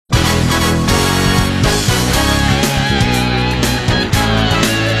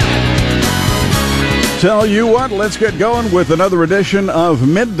Tell you what, let's get going with another edition of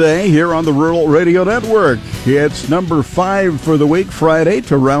Midday here on the Rural Radio Network. It's number 5 for the week, Friday,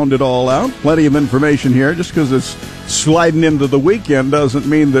 to round it all out. Plenty of information here. Just because it's sliding into the weekend doesn't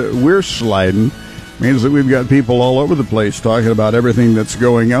mean that we're sliding. It means that we've got people all over the place talking about everything that's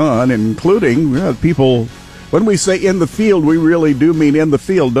going on, including people. When we say in the field, we really do mean in the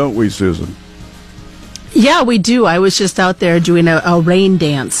field, don't we, Susan? Yeah, we do. I was just out there doing a rain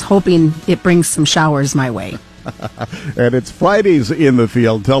dance, hoping it brings some showers my way. And it's Fridays in the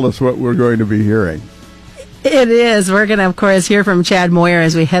field. Tell us what we're going to be hearing. It is. We're going to, of course, hear from Chad Moyer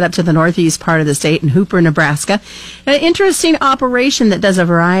as we head up to the northeast part of the state in Hooper, Nebraska. An interesting operation that does a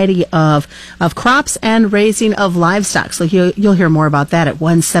variety of crops and raising of livestock. So you'll hear more about that at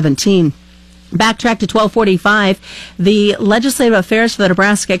 1:17. Backtrack to 12:45. The Legislative Affairs for the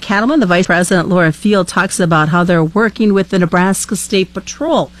Nebraska Cattlemen, the Vice President Laura Field, talks about how they're working with the Nebraska State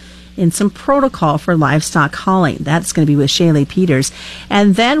Patrol in some protocol for livestock hauling. That's going to be with Shaylee Peters.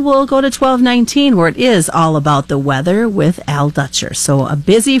 And then we'll go to 12:19, where it is all about the weather with Al Dutcher. So a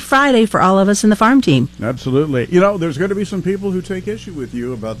busy Friday for all of us in the farm team. Absolutely. You know, there's going to be some people who take issue with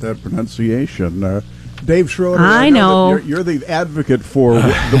you about that pronunciation. Dave Schroeder, I know. You're the advocate for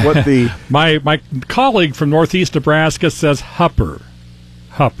what the... My colleague from Northeast Nebraska says Hupper.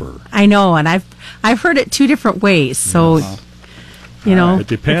 I know, and I've heard it 2 different ways, so... You know, it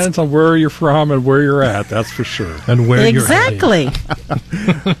depends on where you're from and where you're at, that's for sure. And where exactly.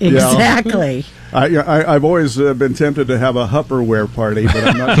 Exactly. I've always been tempted to have a Hupperware party, but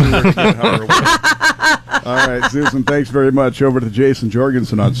I'm not sure where to get Hupperware. All right, Susan, thanks very much. Over to Jason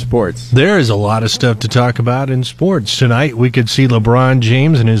Jorgensen on sports. There is a lot of stuff to talk about in sports. Tonight we could see LeBron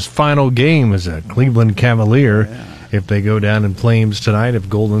James in his final game as a Cleveland Cavalier if they go down in flames tonight, if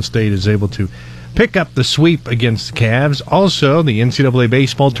Golden State is able to pick up the sweep against the Cavs. Also, the NCAA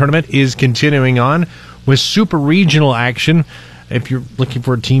baseball tournament is continuing on with super regional action. If you're looking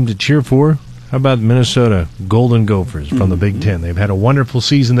for a team to cheer for, how about Minnesota Golden Gophers from the Big Ten? They've had a wonderful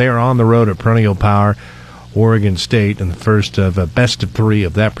season. They are on the road at Perennial Power, Oregon State, in the first of a best of 3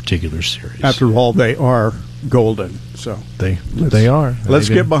 of that particular series. After all, they are golden. So they are. Let's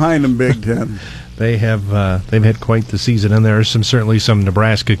get behind them, Big Ten. They've had quite the season, and there are certainly some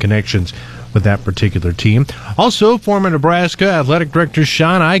Nebraska connections with that particular team. Also, former Nebraska Athletic Director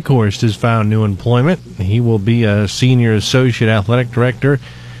Sean Eichhorst has found new employment. He will be a Senior Associate Athletic Director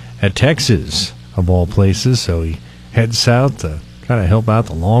at Texas, of all places, so he heads south to kind of help out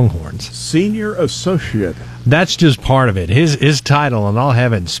the Longhorns. Senior Associate. That's just part of it. His title, and I'll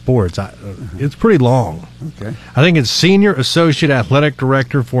have it in sports, it's pretty long. Okay. I think it's Senior Associate Athletic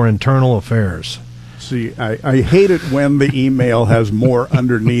Director for Internal Affairs. See, I hate it when the email has more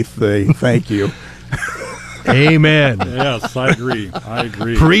underneath the thank you. Amen. Yes, I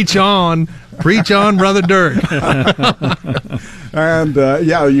agree. Preach on, Brother Dirk. And,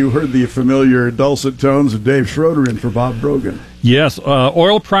 you heard the familiar dulcet tones of Dave Schroeder in for Bob Brogan. Yes,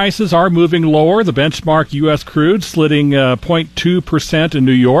 oil prices are moving lower. The benchmark U.S. crude sliding 0.2% in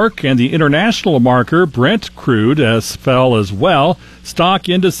New York, and the international marker, Brent crude, fell as well. Stock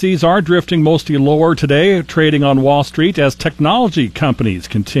indices are drifting mostly lower today, trading on Wall Street as technology companies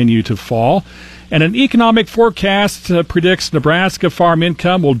continue to fall. And an economic forecast predicts Nebraska farm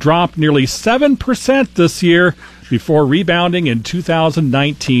income will drop nearly 7% this year before rebounding in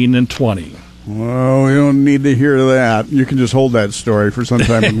 2019 and 20. Well, we don't need to hear that. You can just hold that story for some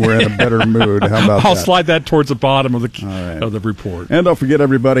time when we're in a better mood. How about I'll that? slide that towards the bottom of the report. And don't forget,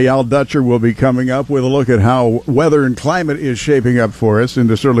 everybody, Al Dutcher will be coming up with a look at how weather and climate is shaping up for us in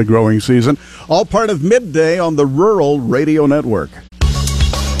this early growing season. All part of Midday on the Rural Radio Network.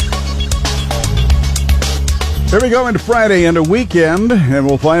 Here we go into Friday and a weekend, and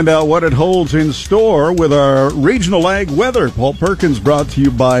we'll find out what it holds in store with our regional ag weather. Paul Perkins brought to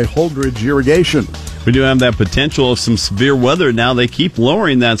you by Holdridge Irrigation. We do have that potential of some severe weather. Now they keep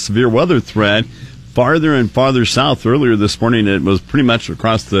lowering that severe weather threat farther and farther south. Earlier this morning, it was pretty much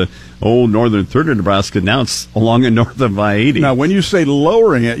across the northern third of Nebraska. Now it's along and north of I-80. Now, when you say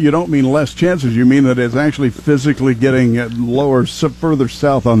lowering it, you don't mean less chances. You mean that it's actually physically getting lower, further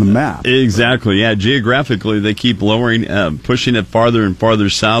south on the map. Exactly, yeah. Geographically, they keep lowering, pushing it farther and farther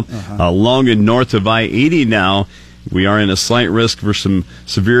south, along and north of I-80 now. We are in a slight risk for some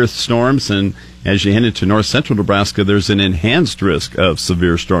severe storms, and as you head into north central Nebraska, there's an enhanced risk of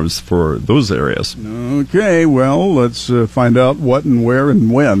severe storms for those areas. Okay, well, let's find out what and where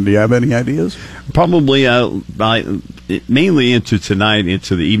and when. Do you have any ideas? Probably mainly into tonight,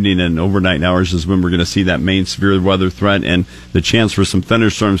 into the evening and overnight hours is when we're going to see that main severe weather threat, and the chance for some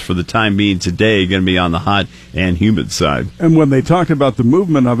thunderstorms for the time being today going to be on the hot and humid side. And when they talked about the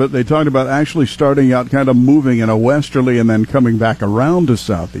movement of it, they talked about actually starting out kind of moving in a westerly and then coming back around to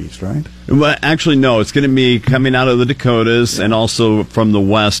southeast, right? Well, actually, no. It's going to be coming out of the Dakotas and also from the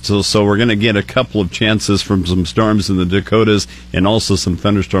west. So we're going to get a couple of chances from some storms in the Dakotas and also some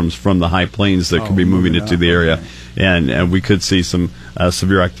thunderstorms from the high plains that could be moving into the area. Okay. And we could see some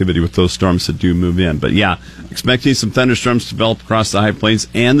severe activity with those storms that do move in. But yeah, expecting some thunderstorms to develop across the high plains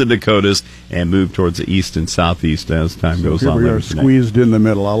and the Dakotas and move towards the east and southeast as time goes on. We are squeezed in the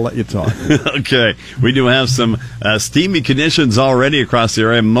middle. I'll let you talk. Okay. We do have some steamy conditions already across the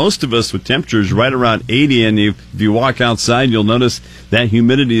area. Most of us with temperatures right around 80, and if you walk outside, you'll notice that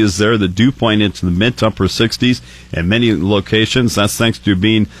humidity is there. The dew point into the mid to upper 60s at many locations. That's thanks to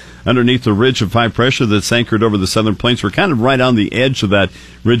being underneath the ridge of high pressure that's anchored over the southern plains. We're kind of right on the edge of that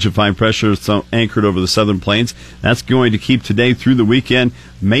ridge of high pressure that's anchored over the southern plains. That's going to keep today through the weekend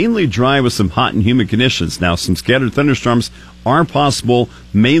mainly dry with some hot and humid conditions. Now, some scattered thunderstorms are possible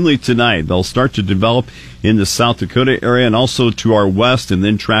mainly tonight. They'll start to develop in the South Dakota area and also to our west and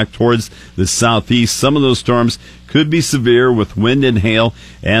then track towards the southeast. Some of those storms could be severe with wind and hail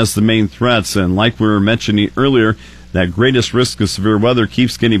as the main threats. And like we were mentioning earlier, that greatest risk of severe weather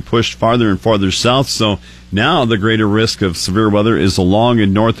keeps getting pushed farther and farther south. So now the greater risk of severe weather is along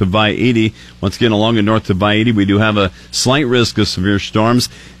and north of I-80. Once again, along and north of I-80, we do have a slight risk of severe storms.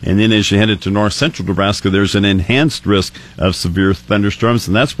 And then as you head into north central Nebraska, there's an enhanced risk of severe thunderstorms.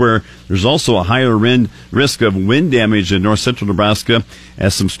 And that's where there's also a higher risk of wind damage in north central Nebraska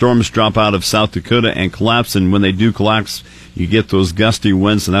as some storms drop out of South Dakota and collapse. And when they do collapse, you get those gusty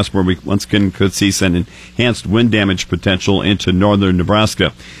winds, and that's where we once again could see some enhanced wind damage potential into northern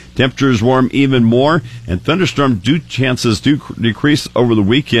Nebraska. Temperatures warm even more, and thunderstorm chances do decrease over the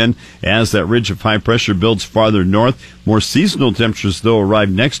weekend as that ridge of high pressure builds farther north. More seasonal temperatures, though, arrive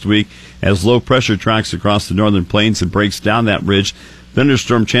next week as low pressure tracks across the northern plains and breaks down that ridge.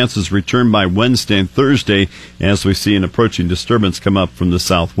 Thunderstorm chances return by Wednesday and Thursday as we see an approaching disturbance come up from the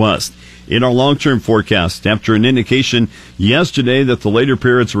southwest. In our long-term forecast, after an indication yesterday that the later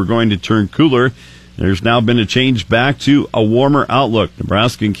periods were going to turn cooler, there's now been a change back to a warmer outlook.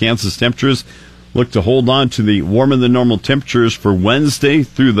 Nebraska and Kansas temperatures look to hold on to the warmer-than-normal temperatures for Wednesday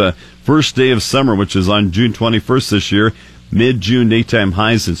through the first day of summer, which is on June 21st this year. Mid-June daytime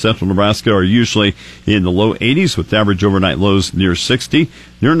highs in central Nebraska are usually in the low 80s with average overnight lows near 60.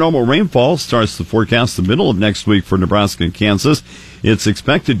 Near normal rainfall starts the forecast the middle of next week for Nebraska and Kansas. It's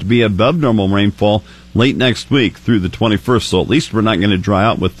expected to be above normal rainfall late next week through the 21st, so at least we're not going to dry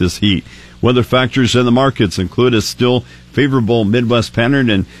out with this heat. Weather factors in the markets include a still favorable Midwest pattern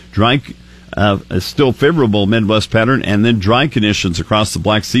and and then dry conditions across the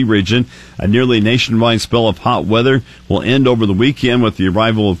Black Sea region. A nearly nationwide spell of hot weather will end over the weekend with the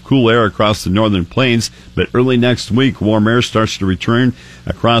arrival of cool air across the northern plains, but early next week, warm air starts to return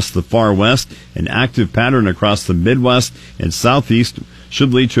across the far west. An active pattern across the Midwest and Southeast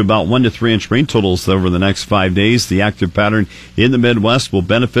should lead to about 1 to 3 inch rain totals over the next 5 days. The active pattern in the Midwest will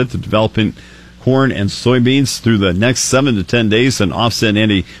benefit the developing corn and soybeans through the next 7 to 10 days and offset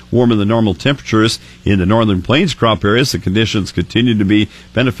any warmer than normal temperatures in the northern plains crop areas. The conditions continue to be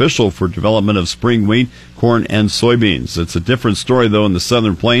beneficial for development of spring wheat, corn, and soybeans. It's a different story, though, in the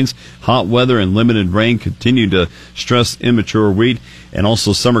southern plains. Hot weather and limited rain continue to stress immature wheat and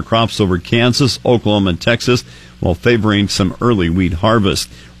also summer crops over Kansas, Oklahoma, and Texas, while favoring some early wheat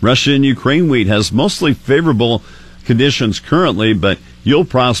harvest. Russia and Ukraine wheat has mostly favorable conditions currently, but yield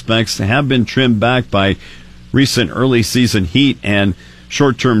prospects have been trimmed back by recent early season heat and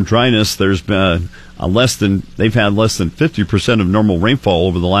short-term dryness. There's been they've had less than 50% of normal rainfall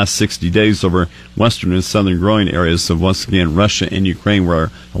over the last 60 days over western and southern growing areas of, once again, Russia and Ukraine, where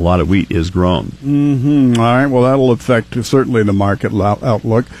a lot of wheat is grown. All right, well, that'll affect certainly the market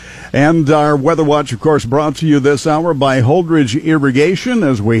outlook. And our Weather Watch, of course, brought to you this hour by Holdridge Irrigation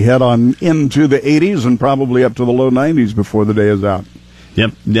as we head on into the 80s and probably up to the low 90s before the day is out.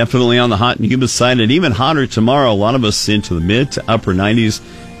 Yep, definitely on the hot and humid side, and even hotter tomorrow. A lot of us into the mid to upper 90s,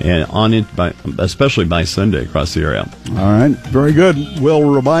 and on it, especially by Sunday across the area. All right, very good. We'll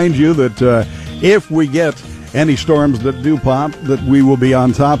remind you that if we get any storms that do pop, that we will be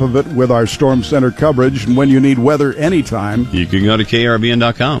on top of it with our Storm Center coverage. And when you need weather anytime, you can go to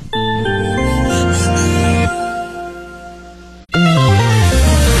KRBN.com.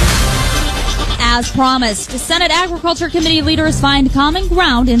 as promised, Senate Agriculture Committee leaders find common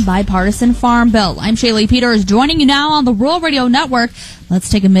ground in bipartisan farm bill. I'm Shaylee Peters, joining you now on the Rural Radio Network. Let's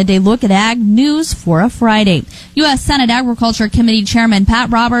take a midday look at ag news for a Friday. U.S. Senate Agriculture Committee Chairman Pat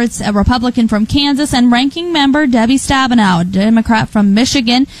Roberts, a Republican from Kansas, and Ranking Member Debbie Stabenow, a Democrat from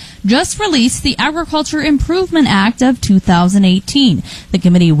Michigan, just released the Agriculture Improvement Act of 2018. The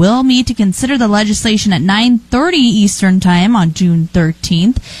committee will meet to consider the legislation at 9:30 Eastern Time on June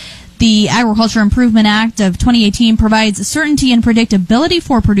 13th. The Agriculture Improvement Act of 2018 provides certainty and predictability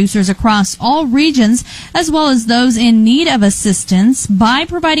for producers across all regions, as well as those in need of assistance, by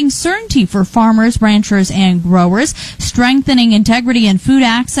providing certainty for farmers, ranchers, and growers, strengthening integrity and food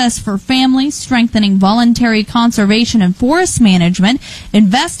access for families, strengthening voluntary conservation and forest management,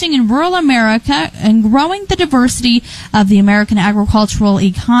 investing in rural America, and growing the diversity of the American agricultural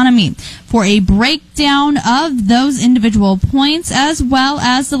economy. For a breakdown of those individual points, as well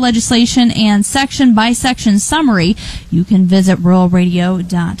as the legislation and section-by-section summary, you can visit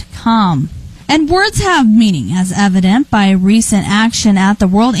ruralradio.com. And words have meaning, as evident by recent action at the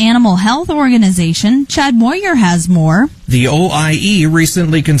World Animal Health Organization. Chad Moyer has more. The OIE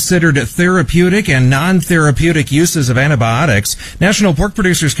recently considered therapeutic and non-therapeutic uses of antibiotics. National Pork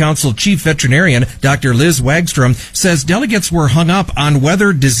Producers Council Chief Veterinarian Dr. Liz Wagstrom says delegates were hung up on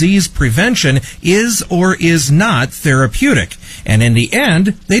whether disease prevention is or is not therapeutic. And in the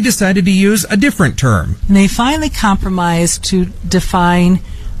end, they decided to use a different term. And they finally compromised to define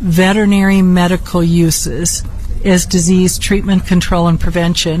veterinary medical uses as disease treatment, control, and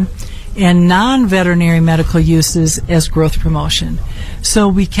prevention, and non-veterinary medical uses as growth promotion. So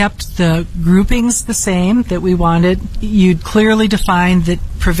we kept the groupings the same that we wanted. You'd clearly define that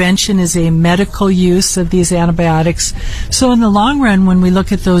prevention is a medical use of these antibiotics. So in the long run, when we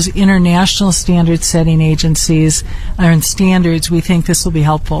look at those international standard-setting agencies and standards, we think this will be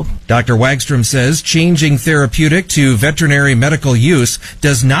helpful. Dr. Wagstrom says changing therapeutic to veterinary medical use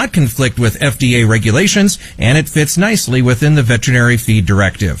does not conflict with FDA regulations, and it fits nicely within the Veterinary Feed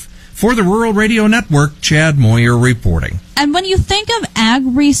Directive. For the Rural Radio Network, Chad Moyer reporting. And when you think of ag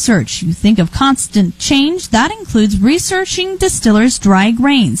research, you think of constant change. That includes researching distillers' dry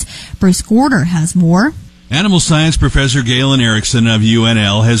grains. Bruce Gorder has more. Animal science professor Galen Erickson of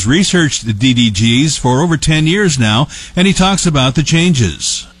UNL has researched the DDGs for over 10 years now, and he talks about the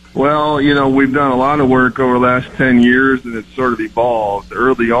changes. Well, we've done a lot of work over the last 10 years, and it's sort of evolved.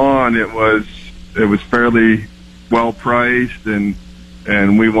 Early on, it was fairly well priced, and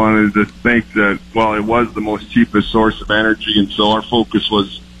we wanted to think that, it was the most cheapest source of energy, and so our focus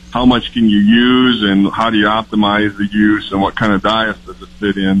was how much can you use and how do you optimize the use and what kind of diets does it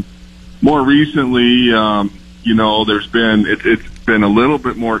fit in. More recently, it's been a little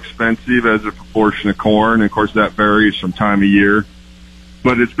bit more expensive as a proportion of corn, and of course that varies from time of year.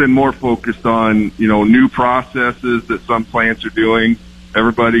 But it's been more focused on, new processes that some plants are doing.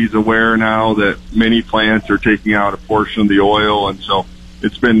 Everybody's aware now that many plants are taking out a portion of the oil, and so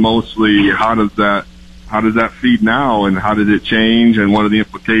it's been mostly how does that feed now, and how did it change, and what are the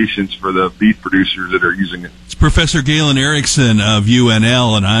implications for the beef producers that are using it. It's Professor Galen Erickson of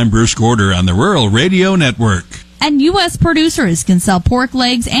UNL, and I'm Bruce Gorder on the Rural Radio Network. And U.S. producers can sell pork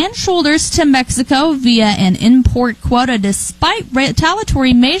legs and shoulders to Mexico via an import quota, despite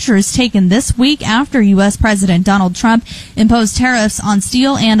retaliatory measures taken this week after U.S. President Donald Trump imposed tariffs on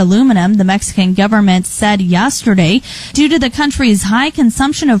steel and aluminum, the Mexican government said yesterday. Due to the country's high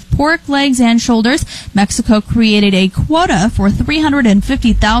consumption of pork legs and shoulders, Mexico created a quota for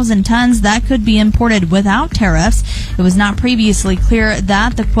 350,000 tons that could be imported without tariffs. It was not previously clear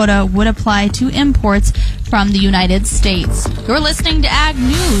that the quota would apply to imports from the United States. You're listening to Ag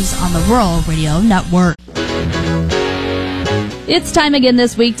News on the Rural Radio Network. It's time again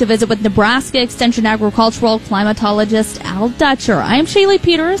this week to visit with Nebraska Extension Agricultural climatologist Al Dutcher. I'm Shaylee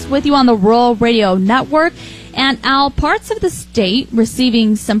Peters with you on the Rural Radio Network. And Al, parts of the state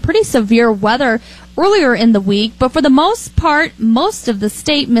receiving some pretty severe weather earlier in the week, but for the most part, most of the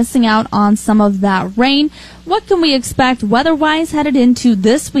state missing out on some of that rain. What can we expect weather-wise headed into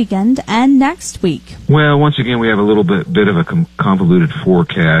this weekend and next week? Well, once again, we have a little bit of a convoluted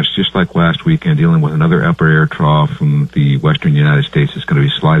forecast, just like last weekend, dealing with another upper air trough from the western United States that's going to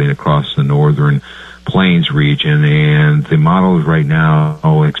be sliding across the northern Plains region, and the models right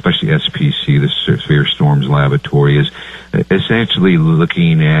now, especially SPC, the Severe Storms Laboratory, is essentially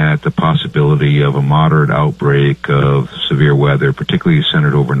looking at the possibility of a moderate outbreak of severe weather, particularly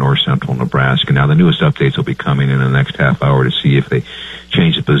centered over north central Nebraska. Now, the newest updates will be coming in the next half hour to see if they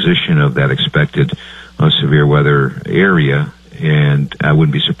change the position of that expected severe weather area, and I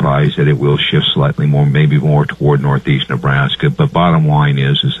wouldn't be surprised that it will shift slightly more, maybe more toward northeast Nebraska. But bottom line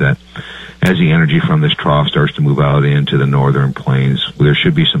is that as the energy from this trough starts to move out into the northern plains, there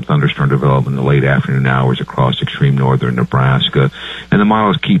should be some thunderstorm development in the late afternoon hours across extreme northern Nebraska. And the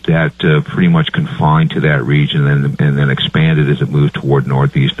models keep that pretty much confined to that region and then expand it as it moves toward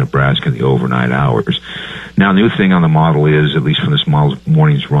northeast Nebraska in the overnight hours. Now, new thing on the model is, at least from this model's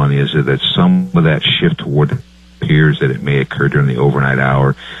morning's run, is that some of that shift toward appears that it may occur during the overnight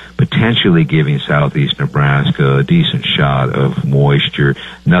hour, potentially giving southeast Nebraska a decent shot of moisture.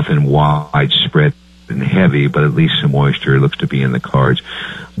 Nothing widespread and heavy, but at least some moisture looks to be in the cards.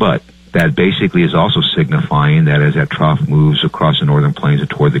 But that basically is also signifying that as that trough moves across the northern plains and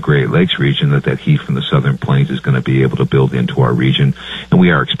toward the Great Lakes region, that heat from the southern plains is going to be able to build into our region. And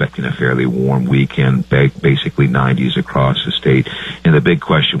we are expecting a fairly warm weekend, basically 90s across the state. And the big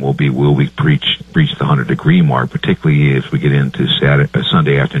question will be, will we breach the 100-degree mark, particularly if we get into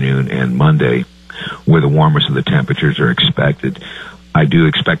Sunday afternoon and Monday, where the warmest of the temperatures are expected. I do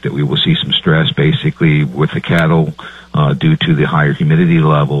expect that we will see some stress basically with the cattle due to the higher humidity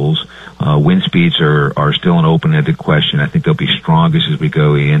levels. Wind speeds are still an open-ended question. I think they'll be strongest as we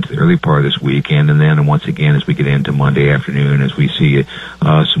go into the early part of this weekend, and then once again as we get into Monday afternoon, as we see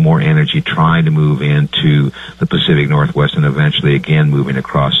some more energy trying to move into the Pacific Northwest and eventually again moving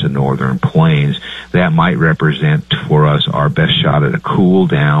across the northern plains. That might represent for us our best shot at a cool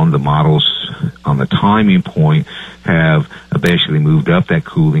down. The models on the timing point have basically moved up that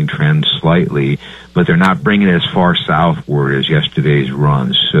cooling trend slightly, but they're not bringing it as far southward as yesterday's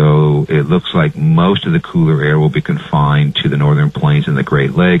run. So it looks like most of the cooler air will be confined to the northern plains and the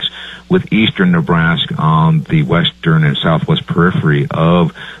Great Lakes, with eastern Nebraska on the western and southwest periphery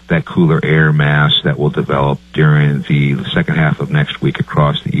of that cooler air mass that will develop during the second half of next week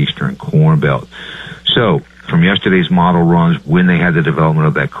across the eastern Corn Belt. So from yesterday's model runs, when they had the development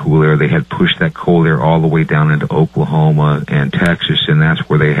of that cool air, they had pushed that cold air all the way down into Oklahoma and Texas, and that's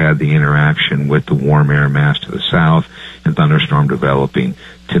where they had the interaction with the warm air mass to the south and thunderstorm developing.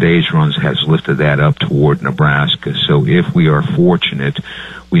 Today's runs has lifted that up toward Nebraska. So if we are fortunate,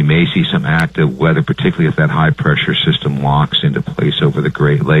 we may see some active weather, particularly if that high-pressure system locks into place over the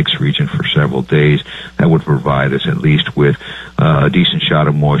Great Lakes region for several days. That would provide us at least with a decent shot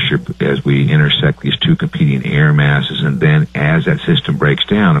of moisture as we intersect these two competing air masses. And then as that system breaks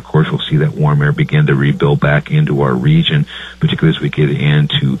down, of course, we'll see that warm air begin to rebuild back into our region, particularly as we get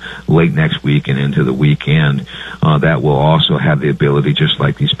into late next week and into the weekend. That will also have the ability, just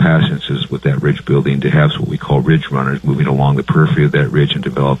like these past instances with that ridge building, to have what we call ridge runners moving along the periphery of that ridge and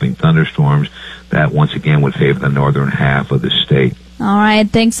developing thunderstorms. That once again would favor the northern half of the state. All right,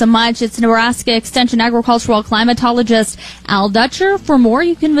 thanks so much. It's Nebraska Extension agricultural climatologist Al Dutcher. For more,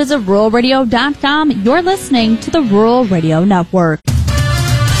 you can visit ruralradio.com. You're listening to the Rural Radio Network.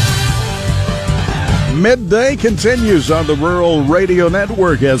 Midday continues on the Rural Radio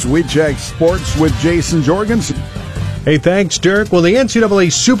Network as we check sports with Jason Jorgensen. Hey, thanks, Dirk. Well, the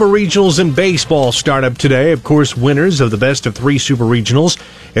NCAA Super Regionals in baseball start up today. Of course, winners of the best of three Super Regionals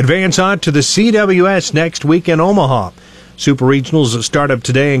advance on to the CWS next week in Omaha. Super Regionals that start up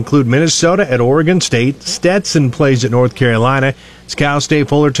today include Minnesota at Oregon State, Stetson plays at North Carolina, it's Cal State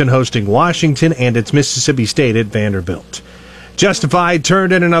Fullerton hosting Washington, and it's Mississippi State at Vanderbilt. Justified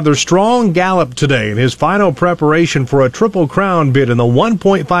turned in another strong gallop today in his final preparation for a Triple Crown bid in the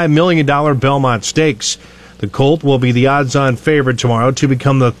 $1.5 million Belmont Stakes. The Colt will be the odds-on favorite tomorrow to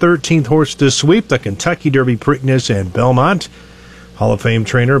become the 13th horse to sweep the Kentucky Derby, Preakness, and Belmont. Hall of Fame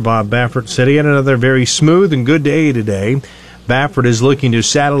trainer Bob Baffert said he had another very smooth and good day today. Baffert is looking to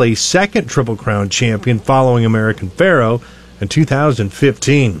saddle a second Triple Crown champion following American Pharoah in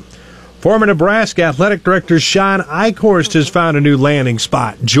 2015. Former Nebraska Athletic Director Sean Eichhorst has found a new landing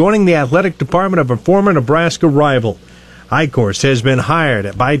spot, joining the athletic department of a former Nebraska rival. Eichhorst has been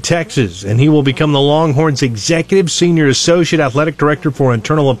hired by Texas, and he will become the Longhorns' Executive Senior Associate Athletic Director for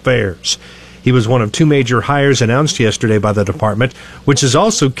Internal Affairs. He was one of two major hires announced yesterday by the department, which is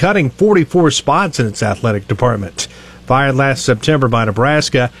also cutting 44 spots in its athletic department. Fired last September by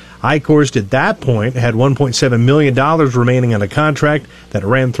Nebraska, Eichhorst at that point had $1.7 million remaining on a contract that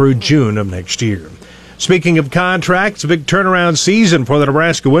ran through June of next year. Speaking of contracts, a big turnaround season for the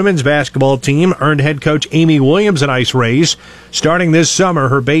Nebraska women's basketball team earned head coach Amy Williams a nice raise. Starting this summer,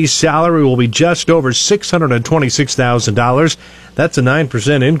 her base salary will be just over $626,000. That's a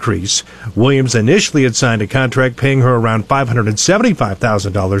 9% increase. Williams initially had signed a contract paying her around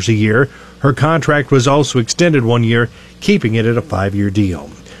 $575,000 a year. Her contract was also extended 1 year, keeping it at a 5-year deal.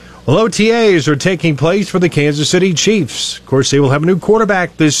 Well, OTAs are taking place for the Kansas City Chiefs. Of course, they will have a new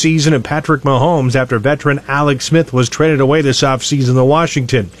quarterback this season in Patrick Mahomes after veteran Alex Smith was traded away this offseason to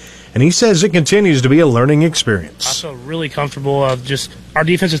Washington. and he says it continues to be a learning experience. I feel really comfortable of just our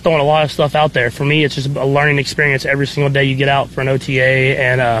defense is throwing a lot of stuff out there. For me, it's just a learning experience every single day you get out for an OTA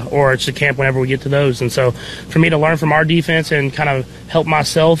and or it's a camp whenever we get to those. And so for me to learn from our defense and kind of help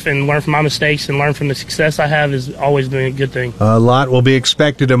myself and learn from my mistakes and learn from the success I have is always been a good thing. A lot will be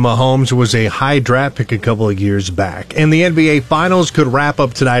expected of Mahomes, who was a high draft pick a couple of years back. And the NBA Finals could wrap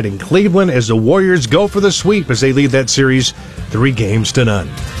up tonight in Cleveland as the Warriors go for the sweep as they lead that series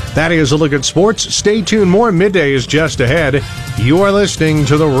 3-0. That is a look at sports. Stay tuned. More Midday is just ahead. You are listening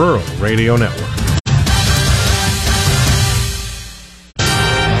to the Rural Radio Network.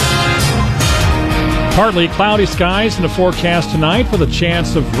 Partly cloudy skies in the forecast tonight with a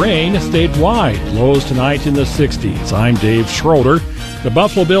chance of rain statewide. Lows tonight in the 60s. I'm Dave Schroeder. The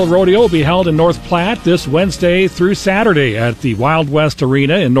Buffalo Bill Rodeo will be held in North Platte this Wednesday through Saturday at the Wild West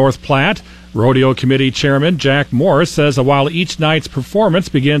Arena in North Platte. Rodeo Committee Chairman Jack Morris says that while each night's performance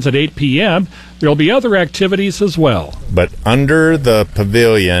begins at 8 p.m., there will be other activities as well. But under the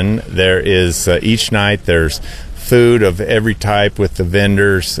pavilion, there is each night there's food of every type with the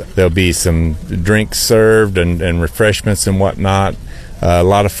vendors. There'll be some drinks served and refreshments and whatnot. A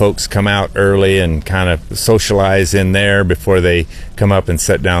lot of folks come out early and kind of socialize in there before they come up and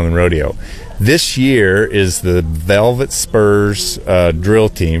sit down in rodeo. This year is the Velvet Spurs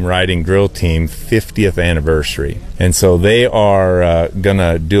riding drill team 50th anniversary. And so they are going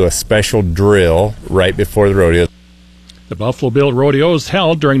to do a special drill right before the rodeo. The Buffalo Bill Rodeo is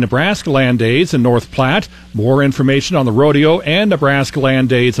held during Nebraska Land Days in North Platte. More information on the rodeo and Nebraska Land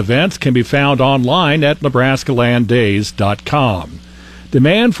Days events can be found online at nebraskalanddays.com.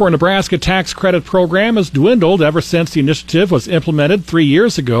 Demand for a Nebraska tax credit program has dwindled ever since the initiative was implemented 3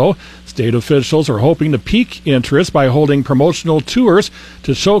 years ago. State officials are hoping to pique interest by holding promotional tours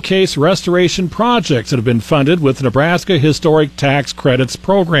to showcase restoration projects that have been funded with the Nebraska Historic Tax Credits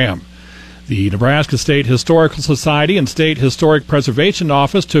Program. The Nebraska State Historical Society and State Historic Preservation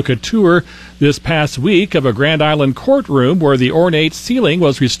Office took a tour this past week of a Grand Island courtroom where the ornate ceiling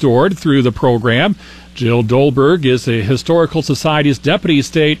was restored through the program. Jill Dolberg is the Historical Society's Deputy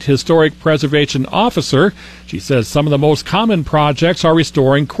State Historic Preservation Officer. She says some of the most common projects are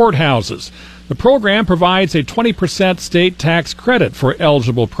restoring courthouses. The program provides a 20% state tax credit for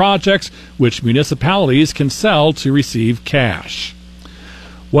eligible projects, which municipalities can sell to receive cash.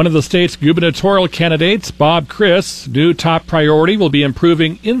 One of the state's gubernatorial candidates, Bob Criss, new top priority will be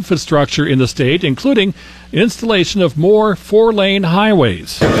improving infrastructure in the state, including installation of more 4-lane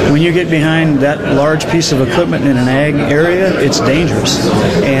highways. When you get behind that large piece of equipment in an ag area, it's dangerous.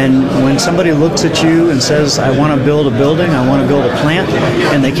 And when somebody looks at you and says, I want to build a building, I want to build a plant,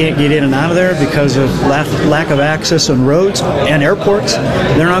 and they can't get in and out of there because of lack of access on roads and airports,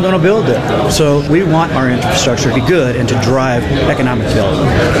 they're not going to build it. So we want our infrastructure to be good and to drive economic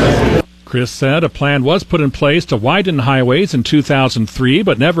development. Chris said a plan was put in place to widen highways in 2003,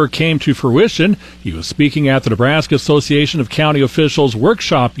 but never came to fruition. He was speaking at the Nebraska Association of County Officials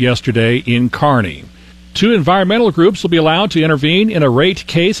workshop yesterday in Kearney. 2 environmental groups will be allowed to intervene in a rate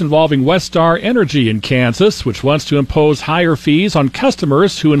case involving Westar Energy in Kansas, which wants to impose higher fees on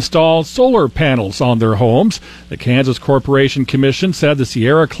customers who install solar panels on their homes. The Kansas Corporation Commission said the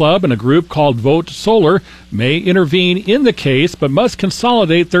Sierra Club and a group called Vote Solar may intervene in the case, but must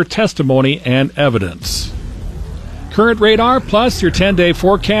consolidate their testimony and evidence. Current radar plus your 10-day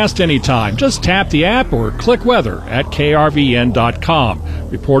forecast anytime. Just tap the app or click weather at krvn.com.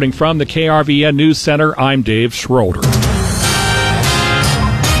 Reporting from the KRVN News Center, I'm Dave Schroeder.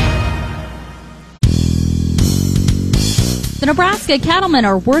 The Nebraska cattlemen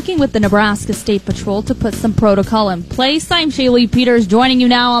are working with the Nebraska State Patrol to put some protocol in place. I'm Shaylee Peters, joining you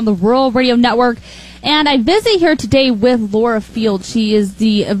now on the Rural Radio Network. And I visit here today with Laura Field. She is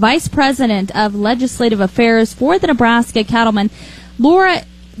the Vice President of Legislative Affairs for the Nebraska Cattlemen. Laura,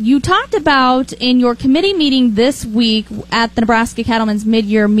 you talked about in your committee meeting this week at the Nebraska Cattlemen's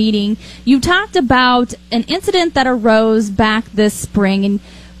mid-year meeting, you talked about an incident that arose back this spring. And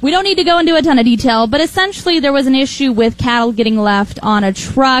we don't need to go into a ton of detail, but essentially there was an issue with cattle getting left on a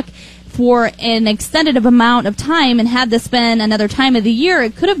truck for an extended amount of time, and had this been another time of the year,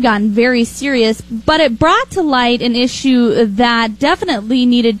 it could have gotten very serious. But it brought to light an issue that definitely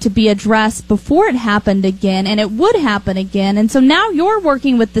needed to be addressed before it happened again, and it would happen again. And so now you're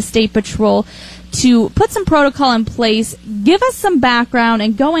working with the State Patrol to put some protocol in place. Give us some background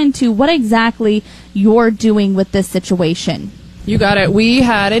and go into what exactly you're doing with this situation. You got it. We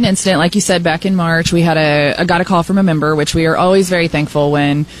had an incident, like you said, back in March. We had got a call from a member, which we are always very thankful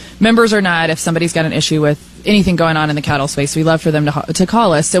when members or not, if somebody's got an issue with anything going on in the cattle space, we love for them to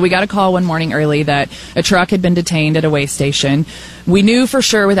call us. So we got a call one morning early that a truck had been detained at a weigh station. We knew for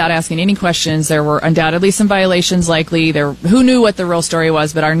sure, without asking any questions, there were undoubtedly some violations likely. Who knew what the real story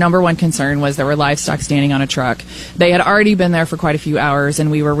was, but our number one concern was there were livestock standing on a truck. They had already been there for quite a few hours,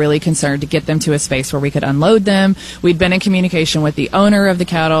 and we were really concerned to get them to a space where we could unload them. We'd been in communication with the owner of the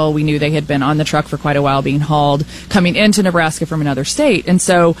cattle. We knew they had been on the truck for quite a while being hauled, coming into Nebraska from another state. And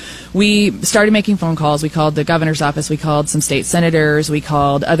so we started making phone calls. We called the governor's office. We called some state senators. We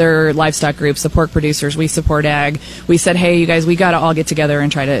called other livestock groups, the pork producers. We support ag. We said, hey, you guys, we got to all get together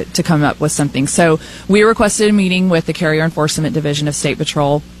and try to come up with something. So we requested a meeting with the Carrier Enforcement Division of State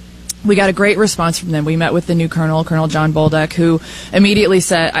Patrol. We got a great response from them. We met with the new Colonel John Bolduc, who immediately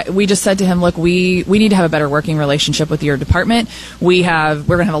said, we just said to him, look, we need to have a better working relationship with your department. We're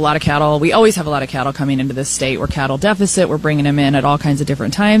going to have a lot of cattle. We always have a lot of cattle coming into this state. We're cattle deficit. We're bringing them in at all kinds of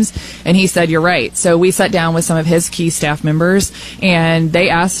different times. And he said, you're right. So we sat down with some of his key staff members, and they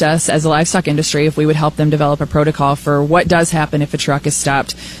asked us as a livestock industry if we would help them develop a protocol for what does happen if a truck is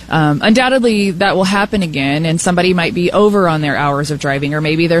stopped. Undoubtedly, that will happen again, and somebody might be over on their hours of driving, or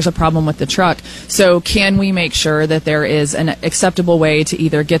maybe there's a problem with the truck. So can we make sure that there is an acceptable way to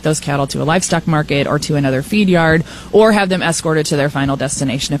either get those cattle to a livestock market or to another feed yard, or have them escorted to their final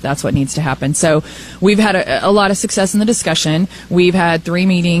destination if that's what needs to happen? So we've had a lot of success in the discussion. We've had 3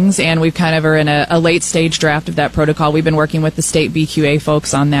 meetings, and we've kind of are in a late stage draft of that protocol. We've been working with the state BQA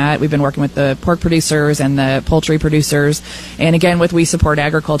folks on that. We've been working with the pork producers and the poultry producers, and again with We Support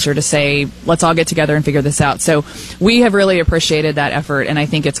Agriculture to say, let's all get together and figure this out. So we have really appreciated that effort, and I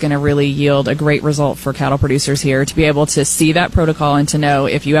think it's going to really yield a great result for cattle producers here to be able to see that protocol and to know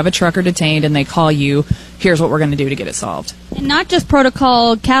if you have a trucker detained and they call you, here's what we're going to do to get it solved. And not just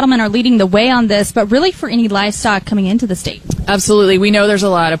protocol, cattlemen are leading the way on this, but really for any livestock coming into the state. Absolutely. We know there's a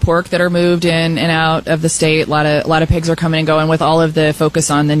lot of pork that are moved in and out of the state. A lot of pigs are coming and going. With all of the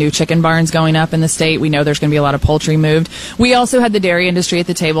focus on the new chicken barns going up in the state, we know there's going to be a lot of poultry moved. We also had the dairy industry at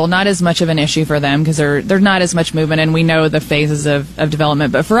the table. Not as much of an issue for them because there's not as much movement, and we know the phases of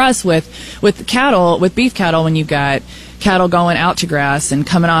development. But for us, with cattle, with beef cattle, when you've got cattle going out to grass and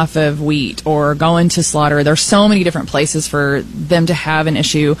coming off of wheat or going to slaughter, there's so many different places for them to have an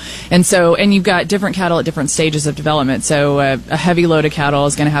issue. And you've got different cattle at different stages of development. So a heavy load of cattle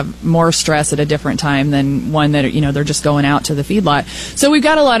is going to have more stress at a different time than one that, they're just going out to the feedlot. So we've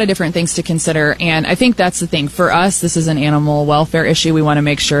got a lot of different things to consider. And I think that's the thing. For us, this is an animal welfare issue. We want to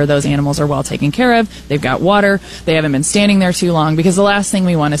make sure those animals are well taken care of. They've got water. They haven't been standing there too long, because the last thing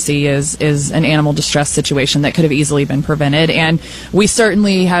we want to see is an animal distress situation that could have easily been prevented. And we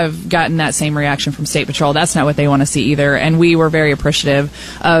certainly have gotten that same reaction from State Patrol. That's not what they want to see either. And we were very appreciative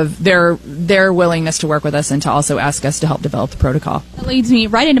of their willingness to work with us and to also ask us to help develop the protocol. That leads me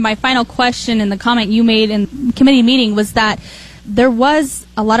right into my final question, and the comment you made in committee meeting was that there was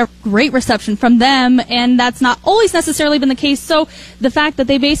a lot of great reception from them, and that's not always necessarily been the case. So the fact that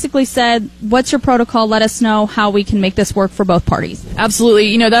they basically said, what's your protocol? Let us know how we can make this work for both parties.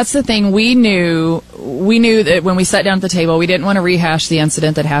 Absolutely. That's the thing. We knew that when we sat down at the table, we didn't want to rehash the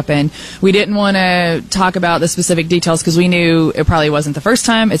incident that happened. We didn't want to talk about the specific details because we knew it probably wasn't the first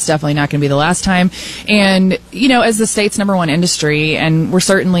time. It's definitely not going to be the last time. And, as the state's number one industry, and we're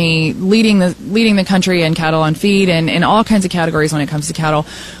certainly leading the country in cattle on feed and in all kinds of categories when it comes to cattle,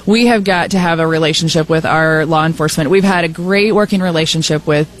 we have got to have a relationship with our law enforcement. We've had a great working relationship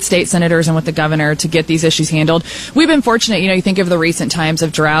with state senators and with the governor to get these issues handled. We've been fortunate, you think of the recent times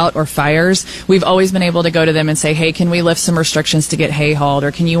of drought or fires, we've always been able to go to them and say, hey, can we lift some restrictions to get hay hauled,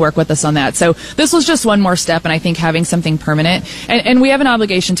 or can you work with us on that? So this was just one more step, and I think having something permanent, and we have an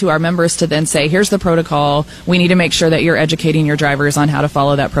obligation to our members to then say, here's the protocol. We need to make sure that you're educating your drivers on how to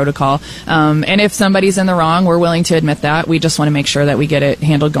follow that protocol. And if somebody's in the wrong, we're willing to admit that. We just want to make sure that we get it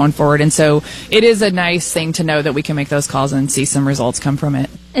handled going forward. And so it is a nice thing to know that we can make those calls and see some results come from it.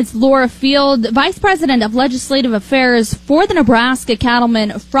 It's Laura Field, Vice President of Legislative Affairs for the Nebraska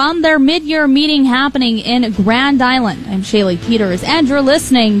Cattlemen, from their mid-year meeting happening in Grand Island. I'm Shaylee Peters, and you're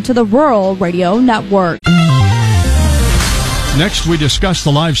listening to the Rural Radio Network. Next, we discuss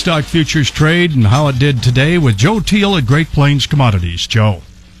the livestock futures trade and how it did today with Joe Teal at Great Plains Commodities. Joe.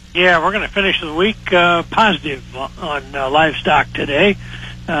 Yeah, we're going to finish the week positive on livestock today.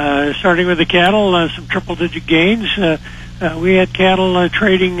 Starting with the cattle, some triple-digit gains. We had cattle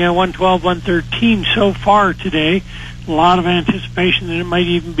trading 112, 113 so far today. A lot of anticipation that it might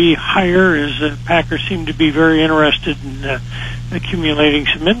even be higher, as packers seem to be very interested in accumulating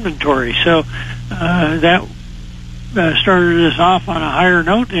some inventory. So that started us off on a higher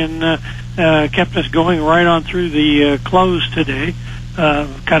note and kept us going right on through the close today.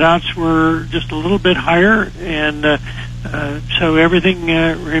 Cutouts were just a little bit higher, and so everything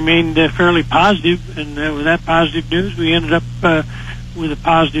remained fairly positive. And with that positive news, we ended up with a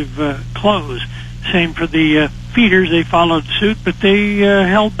positive close. Same for the feeders. They followed suit, but they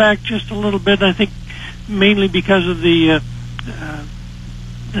held back just a little bit, I think mainly because of the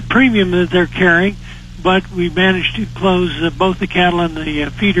premium that they're carrying. But we managed to close both the cattle and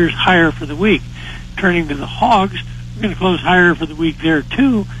the feeders higher for the week. Turning to the hogs, we're going to close higher for the week there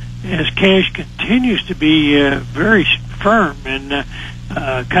too, as cash continues to be very firm, and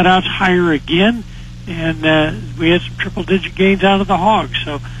cutouts higher again, and we had some triple-digit gains out of the hogs.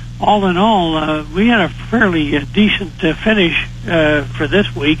 So all in all, we had a fairly decent finish for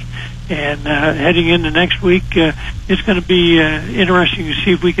this week, and heading into next week, it's going to be interesting to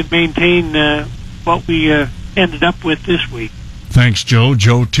see if we can maintain what we ended up with this week. Thanks, Joe.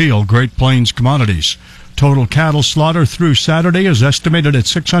 Joe Teal, Great Plains Commodities. Total cattle slaughter through Saturday is estimated at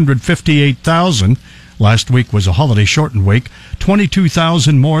 658,000. Last week was a holiday-shortened week,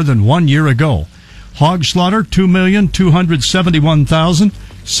 22,000 more than 1 year ago. Hog slaughter, 2,271,000,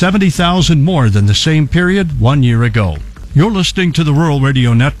 70,000 more than the same period 1 year ago. You're listening to the Rural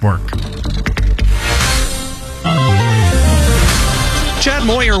Radio Network. Chad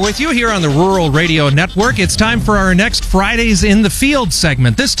Moyer with you here on the Rural Radio Network. It's time for our next Fridays in the Field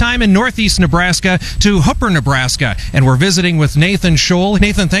segment, this time in northeast Nebraska to Hooper, Nebraska. And we're visiting with Nathan Scholl.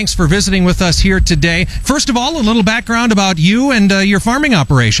 Nathan, thanks for visiting with us here today. First of all, a little background about you and your farming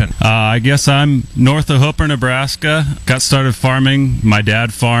operation. I guess I'm north of Hooper, Nebraska. Got started farming. My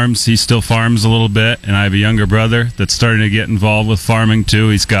dad farms. He still farms a little bit. And I have a younger brother that's starting to get involved with farming too.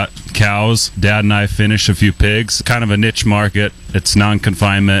 He's got cows. Dad and I finish a few pigs. Kind of a niche market. It's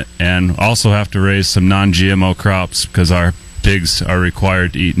non-confinement, and also have to raise some non-GMO crops because our pigs are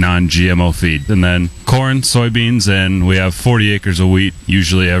required to eat non-GMO feed. And then corn, soybeans, and we have 40 acres of wheat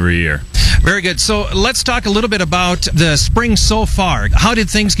usually every year. Very good. So let's talk a little bit about the spring so far. How did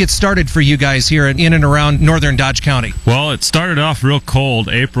things get started for you guys here in and around northern Dodge County? Well, it started off real cold.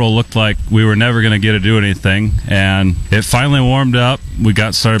 April looked like we were never going to get to do anything, and it finally warmed up. We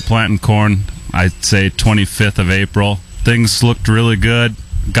got started planting corn, I'd say 25th of April. Things looked really good.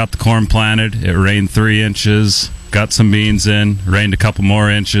 Got the corn planted. It rained 3 inches. Got some beans in. Rained a couple more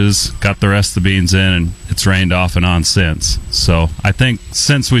inches. Got the rest of the beans in, and it's rained off and on since. So I think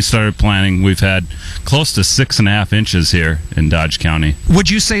since we started planting, we've had close to 6.5 inches here in Dodge County. Would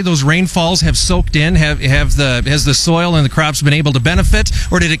you say those rainfalls have soaked in? Has the soil and the crops been able to benefit,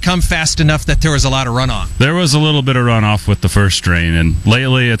 or did it come fast enough that there was a lot of runoff? There was a little bit of runoff with the first rain, and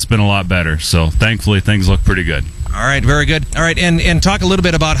lately it's been a lot better. So thankfully things look pretty good. All right, very good. All right, and talk a little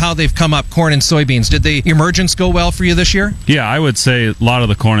bit about how they've come up, corn and soybeans. Did the emergence go well for you this year? Yeah, I would say a lot of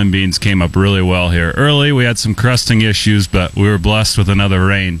the corn and beans came up really well here. Early, we had some crusting issues, but we were blessed with another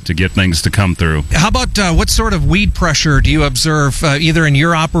rain to get things to come through. How about what sort of weed pressure do you observe either in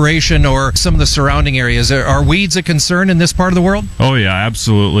your operation or some of the surrounding areas? Are weeds a concern in this part of the world? Oh, yeah,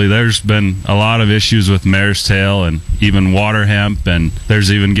 absolutely. There's been a lot of issues with mare's tail and even water hemp, and there's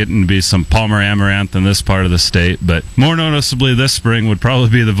even getting to be some Palmer amaranth in this part of the state. But more noticeably this spring would probably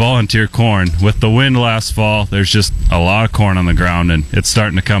be the volunteer corn. With the wind last fall, there's just a lot of corn on the ground, and it's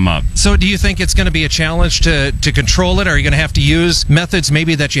starting to come up. So do you think it's going to be a challenge to control it? Are you going to have to use methods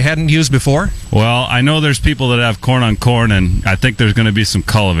maybe that you hadn't used before? Well, I know there's people that have corn on corn, and I think there's going to be some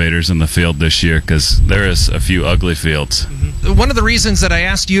cultivators in the field this year because there is a few ugly fields. Mm-hmm. One of the reasons that I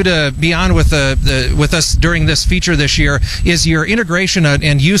asked you to be on with us during this feature this year is your integration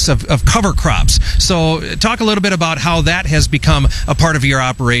and use of cover crops. So talk a little bit about how that has become a part of your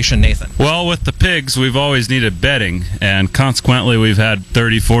operation, Nathan. Well, with the pigs, we've always needed bedding, and consequently we've had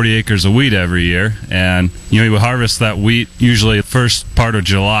 30, 40 acres of wheat every year. And we harvest that wheat usually the first part of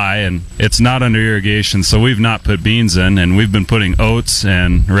July, and it's not under irrigation, so we've not put beans in, and we've been putting oats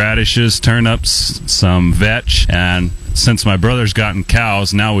and radishes, turnips, some vetch, and since my brother's gotten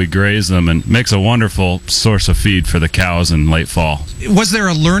cows, now we graze them, and it makes a wonderful source of feed for the cows in late fall. Was there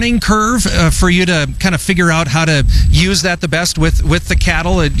a learning curve for you to kind of figure out how to use that the best with the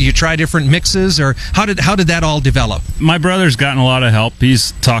cattle? You try different mixes, or how did that all develop? My brother's gotten a lot of help.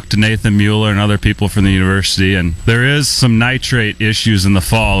 He's talked to Nathan Mueller and other people from the university, and there is some nitrate issues in the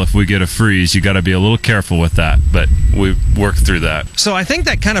fall. If we get a freeze, you got to be a little careful with that, but we work through that. So I think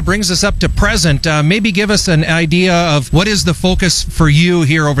that kind of brings us up to present. Maybe give us an idea of what is the focus for you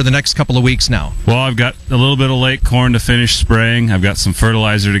here over the next couple of weeks now? Well, I've got a little bit of late corn to finish spraying. I've got some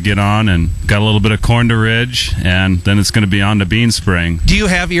fertilizer to get on and got a little bit of corn to ridge, and then it's going to be on to bean spraying. Do you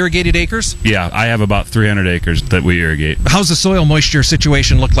have irrigated acres? Yeah, I have about 300 acres that we irrigate. How's the soil moisture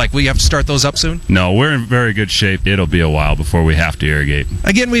situation look like? Will you have to start those up soon? No, we're in very good shape. It'll be a while before we have to irrigate.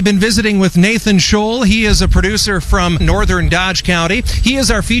 Again, we've been visiting with Nathan Scholl. He is a producer from northern Dodge County. He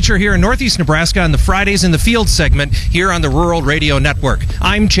is our feature here in northeast Nebraska on the Fridays in the Field segment here on the Rural Radio Network.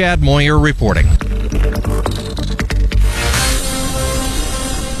 I'm Chad Moyer reporting.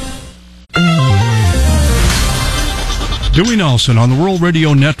 Dewey Nelson on the Rural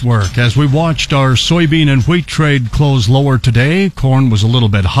Radio Network. As we watched our soybean and wheat trade close lower today, corn was a little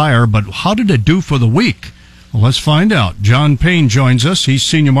bit higher, but how did it do for the week? Well, let's find out. John Payne joins us. He's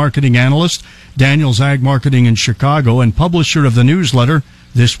Senior Marketing Analyst, Daniels Ag Marketing in Chicago, and publisher of the newsletter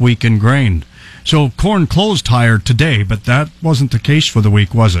This Week in Grain. So corn closed higher today, but that wasn't the case for the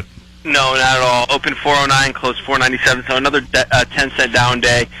week, was it? No, not at all. Open 409, closed 497, so another 10-cent down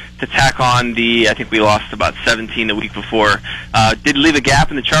day to tack on the, I think we lost about 17 the week before. Did leave a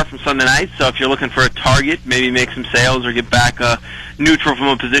gap in the chart from Sunday night, so if you're looking for a target, maybe make some sales or get back neutral from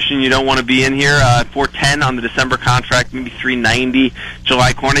a position you don't want to be in here. 410 on the December contract, maybe 390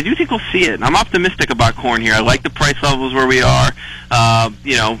 July corn. I do think we'll see it. I'm optimistic about corn here. I like the price levels where we are.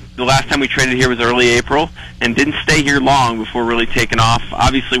 The last time we traded here was early April and didn't stay here long before really taking off.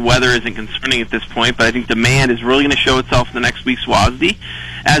 Obviously, weather isn't concerning at this point, but I think demand is really going to show itself in the next week's WASDE,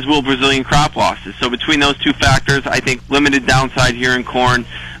 as will Brazilian crop losses. So between those two factors, I think limited downside here in corn,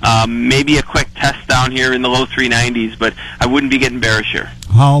 maybe a quick test down here in the low 390s, but I wouldn't be getting bearish here.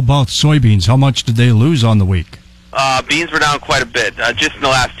 How about soybeans? How much did they lose on the week? Beans were down quite a bit, just in the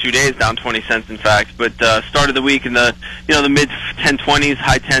last 2 days, down 20 cents in fact. But started the week in the the mid 1020s,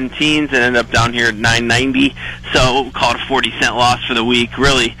 high 10 teens, and ended up down here at 990. So we'll call it a 40-cent loss for the week.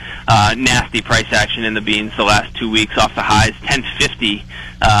 Really nasty price action in the beans the last 2 weeks off the highs, 1050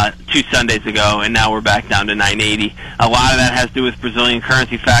 2 Sundays ago, and now we're back down to 980. A lot of that has to do with Brazilian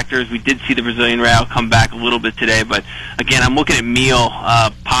currency factors. We did see the Brazilian real come back a little bit today, but again, I'm looking at meal.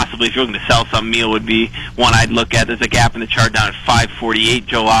 Possibly, if you're looking to sell some, meal would be one I'd look at. There's a gap in the chart down at 548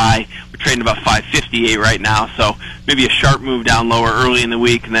 July. We're trading about 558 right now, so maybe a sharp move down lower early in the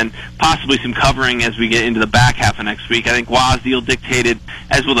week, and then possibly some covering as we get into the back half of next week. I think WASDE will dictate it,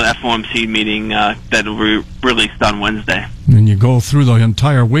 as will the FOMC meeting that will be released on Wednesday. And you go through the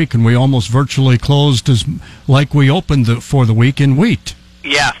entire week, and we almost virtually closed as like we opened for the week in wheat.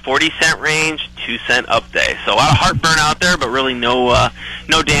 Yeah, 40-cent range, 2-cent up day. So a lot of heartburn out there, but really no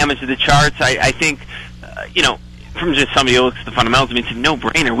damage to the charts. I think, from just somebody who looks at the fundamentals, it's a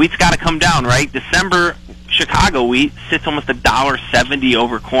no-brainer. Wheat's got to come down, right? December Chicago wheat sits almost $1.70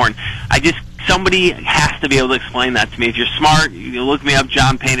 over corn. Somebody has to be able to explain that to me. If you're smart, you look me up,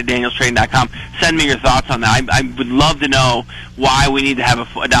 John Payne at DanielsTrading.com. Send me your thoughts on that. I would love to know why we need to have a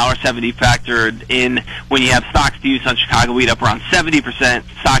 $1.70 factored in when you have stocks to use on Chicago wheat up around 70%,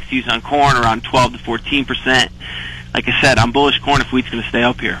 stocks to use on corn around 12 to 14%. Like I said, I'm bullish corn if wheat's going to stay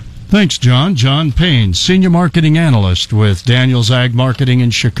up here. Thanks, John. John Payne, Senior Marketing Analyst with Daniels Ag Marketing in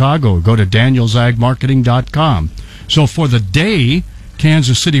Chicago. Go to DanielsAgMarketing.com. So for the day,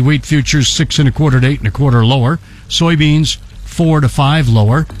 Kansas City wheat futures 6 1/4 to 8 1/4 lower. Soybeans 4 to 5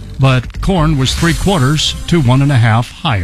 lower, but corn was 3/4 to 1.5 higher.